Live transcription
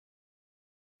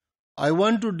I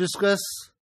want to discuss,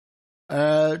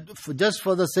 just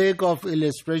for the sake of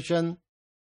illustration,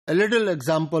 a little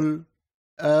example,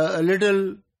 a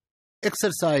little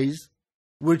exercise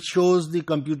which shows the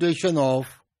computation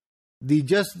of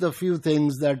just the few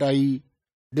things that I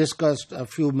discussed a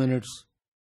few minutes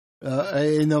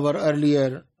in our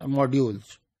earlier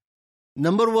modules.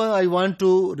 Number one, I want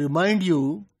to remind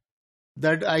you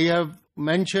that I have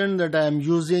mentioned that I am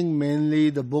using mainly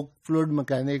the book Fluid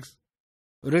Mechanics,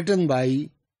 written by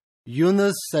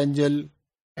Yunus Sengel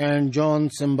and John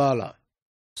Simbala.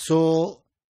 So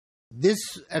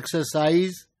this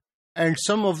exercise and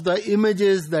some of the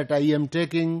images that I am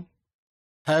taking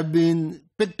have been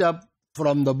picked up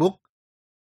from the book,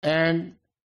 and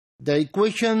the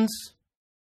equations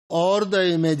or the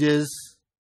images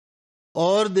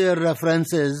or their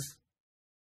references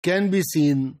can be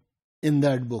seen in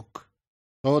that book.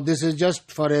 So this is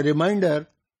just for a reminder,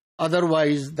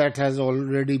 otherwise that has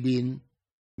already been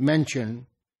mentioned.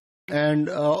 And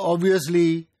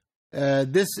obviously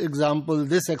this example,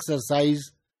 this exercise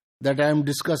that I am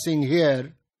discussing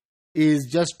here is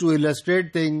just to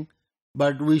illustrate things,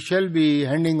 but we shall be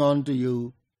handing on to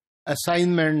you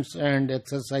assignments and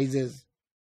exercises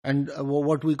and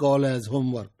what we call as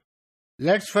homework.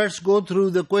 Let's first go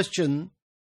through the question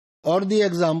or the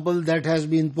example that has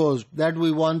been posed that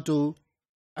we want to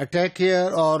attack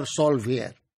here or solve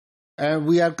here. And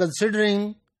we are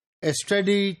considering a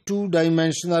steady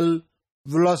two-dimensional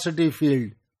velocity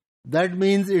field. That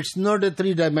means it's not a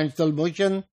three-dimensional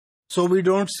motion, so we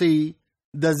don't see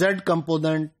the z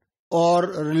component or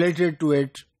related to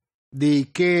it the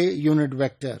k unit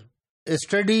vector. A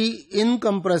steady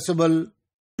incompressible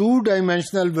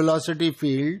two-dimensional velocity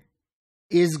field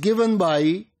is given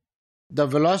by the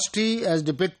velocity as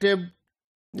depicted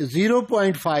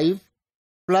 0.5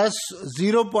 plus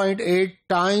 0.8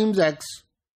 times x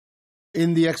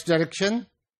in the x direction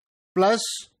plus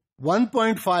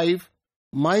 1.5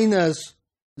 minus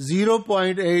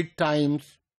 0.8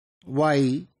 times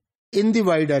y in the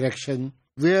y direction,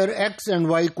 where x and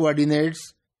y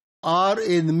coordinates are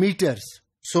in meters.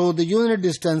 So the unit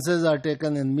distances are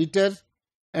taken in meters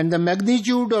and the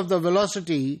magnitude of the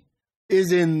velocity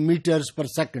is in meters per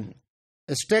second.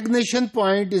 A stagnation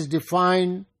point is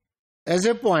defined as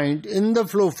a point in the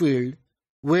flow field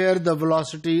where the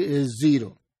velocity is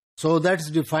zero. So that's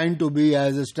defined to be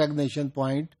as a stagnation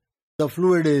point. The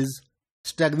fluid is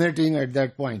stagnating at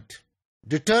that point.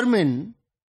 Determine,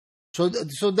 so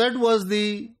that was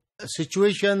the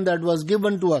situation that was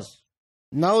given to us.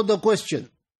 Now the question,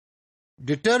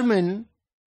 determine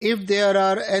if there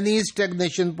are any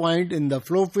stagnation point in the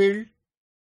flow field.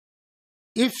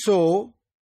 If so,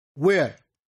 where?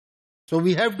 So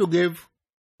we have to give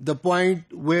the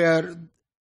point where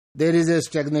there is a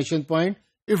stagnation point,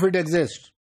 if it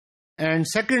exists. And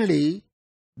secondly,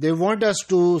 they want us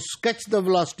to sketch the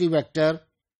velocity vector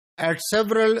at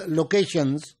several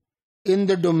locations in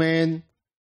the domain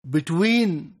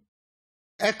between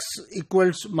x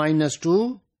equals minus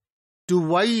 2 to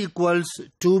y equals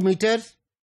 2 meters,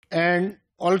 and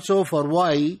also for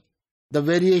y the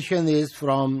variation is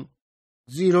from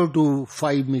 0 to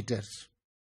 5 meters.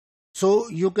 So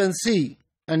you can see,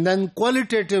 and then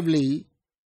qualitatively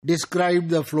describe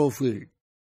the flow field.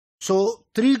 So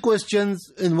 3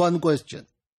 questions in one question.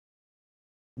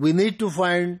 We need to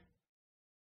find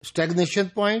stagnation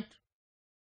point,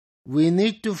 we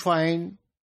need to find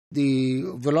the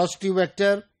velocity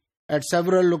vector at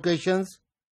several locations,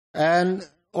 and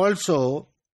also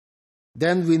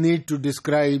then we need to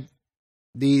describe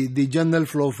the general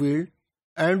flow field,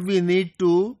 and we need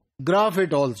to graph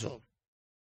it also.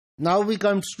 Now we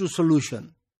come to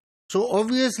solution. So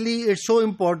obviously it's so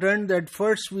important that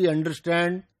first we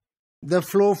understand the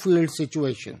flow field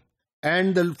situation.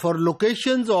 And for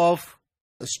locations of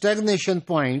stagnation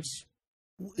points,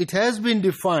 it has been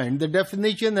defined, the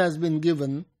definition has been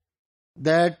given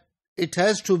that it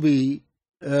has to be,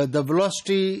 the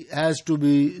velocity has to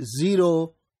be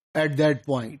zero at that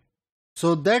point.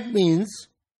 So that means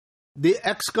the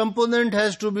x component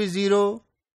has to be zero,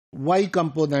 y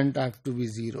component has to be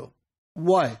zero.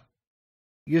 Why?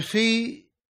 You see,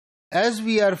 as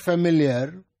we are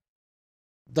familiar,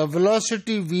 the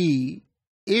velocity v,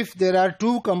 if there are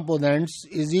two components,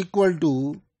 is equal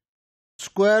to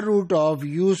square root of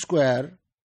u square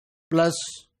plus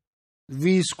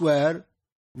v square,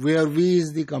 where v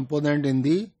is the component in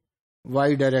the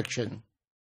y direction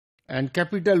and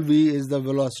capital V is the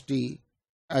velocity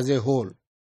as a whole.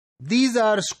 These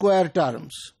are square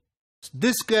terms.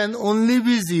 This can only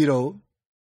be zero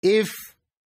if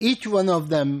each one of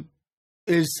them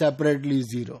is separately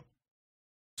zero.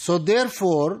 So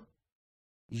therefore,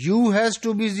 u has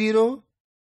to be 0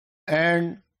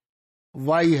 and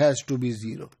y has to be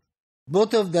 0.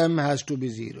 Both of them has to be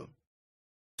 0.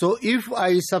 So if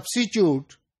I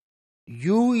substitute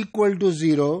u equal to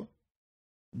 0,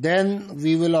 then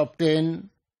we will obtain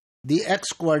the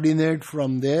x coordinate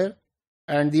from there,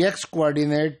 and the x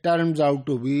coordinate turns out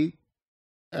to be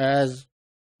as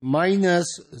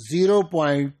minus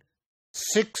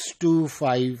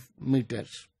 0.625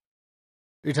 meters.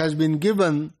 It has been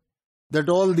given that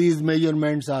all these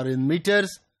measurements are in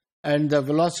meters and the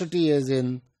velocity is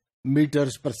in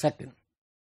meters per second.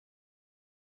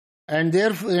 And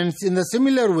therefore, in a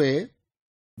similar way,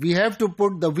 we have to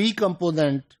put the v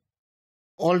component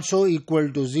also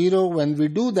equal to 0. When we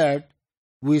do that,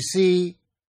 we see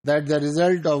that the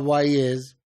result of y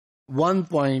is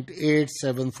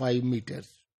 1.875 meters.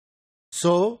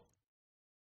 So,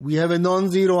 we have a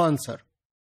non-zero answer.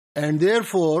 And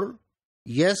therefore,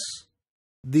 yes,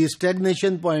 the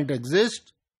stagnation point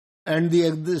exists, and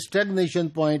the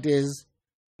stagnation point is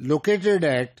located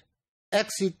at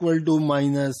x equal to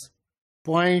minus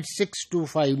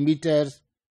 0.625 meters,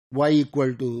 y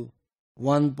equal to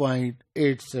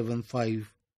 1.875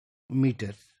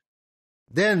 meters.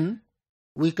 Then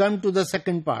we come to the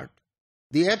second part.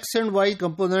 The x and y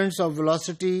components of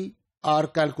velocity are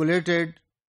calculated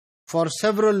for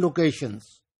several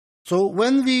locations. So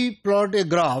when we plot a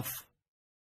graph,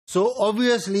 so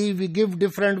obviously we give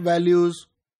different values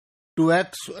to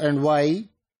x and y,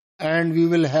 and we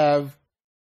will have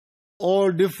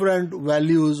all different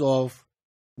values of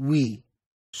v.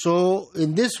 So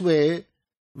in this way,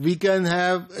 we can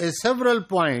have several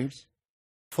points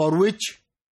for which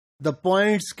the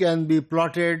points can be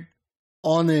plotted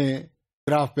on a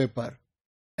graph paper.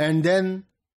 And then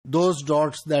those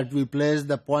dots that we place,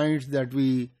 the points that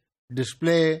we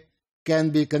display, can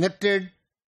be connected.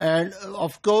 And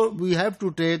of course, we have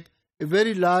to take a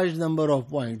very large number of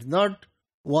points, not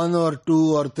 1 or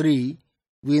 2 or 3.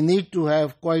 We need to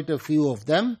have quite a few of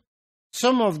them.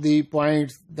 Some of the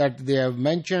points that they have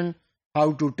mentioned,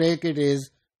 how to take it is,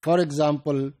 for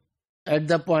example, at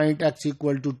the point x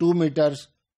equal to 2 meters,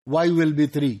 y will be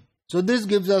 3. So this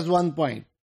gives us 1 point.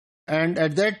 And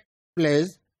at that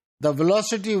place, the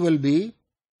velocity will be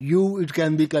u, it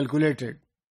can be calculated.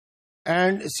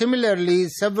 And similarly,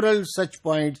 several such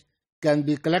points can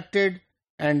be collected,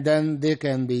 and then they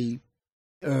can be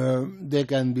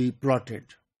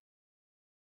plotted.